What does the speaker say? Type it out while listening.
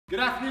Good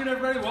afternoon,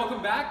 everybody.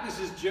 Welcome back. This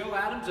is Joe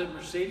Adams at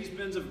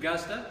Mercedes-Benz of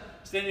Augusta,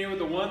 standing here with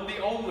the one, the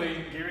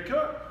only Gary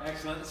Cook.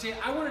 Excellent. See,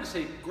 I wanted to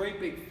say a great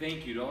big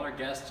thank you to all our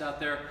guests out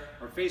there,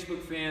 our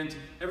Facebook fans,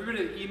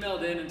 everybody that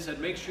emailed in and said,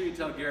 make sure you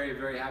tell Gary a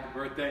very happy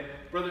birthday.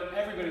 Brother,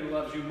 everybody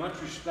loves you.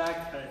 Much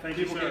respect. Hey, thank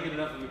People you, can't get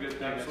enough of a good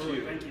thing.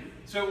 Absolutely. That's you. Thank you.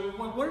 So,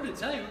 I wanted to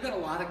tell you, we've got a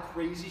lot of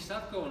crazy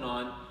stuff going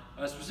on.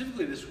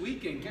 Specifically this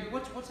weekend. Gary,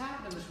 what's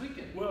happening this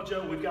weekend? Well,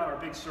 Joe, we've got our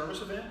big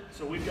service event.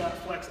 So we've got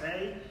Flex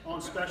A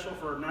on special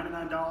for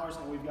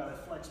 $99, and we've got a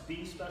Flex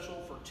B special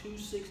for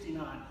 $269.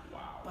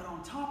 Wow. But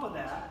on top of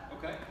that,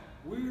 Okay.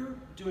 we're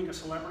doing a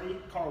celebrity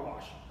car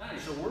wash.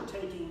 Nice. So we're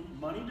taking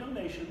money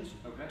donations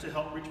to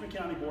help Richmond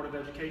County Board of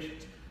Education.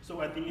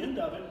 So at the end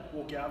of it,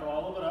 we'll gather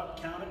all of it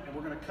up, count it, and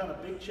we're going to cut a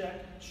big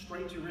check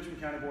straight to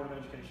Richmond County Board of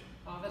Education.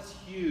 Oh, that's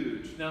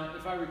huge. Now,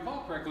 if I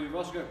recall correctly, we've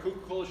also got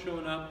Coca-Cola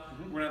showing up.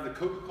 We're going to have the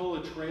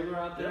Coca-Cola trailer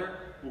out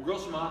there. We'll grill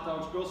some hot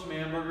dogs, grill some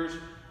hamburgers,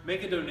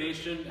 make a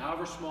donation,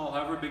 however small,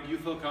 however big you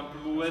feel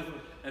comfortable with,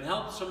 and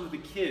help some of the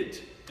kids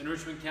in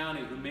Richmond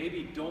County who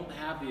maybe don't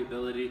have the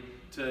ability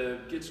to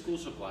get school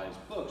supplies,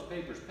 books,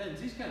 papers, pens,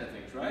 these kind of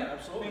things, right? Yeah,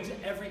 absolutely. Things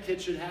that every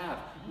kid should have.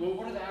 Well,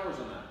 what are the hours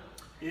on that?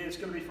 It's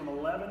going to be from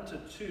 11 to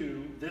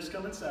 2 this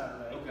coming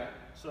Saturday. Okay.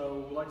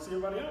 So we'd like to see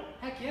everybody out.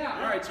 Heck yeah.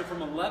 All right, so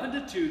from 11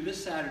 to 2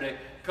 this Saturday,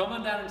 come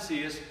on down and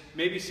see us.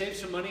 Maybe save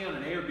some money on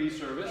an A or B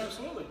service.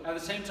 Absolutely. At the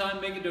same time,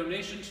 make a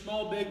donation,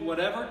 small, big,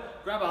 whatever.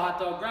 Grab a hot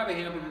dog, grab a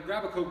hamburger,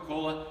 grab a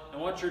Coca-Cola,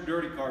 and watch your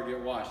dirty car get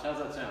washed. How's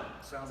that sound?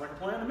 Sounds like a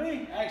plan to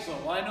me.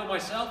 Excellent. Well, I know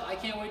myself. I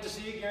can't wait to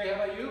see you. Gary,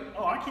 how about you?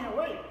 Oh, I can't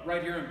wait.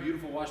 Right here on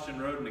beautiful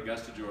Washington Road in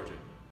Augusta, Georgia.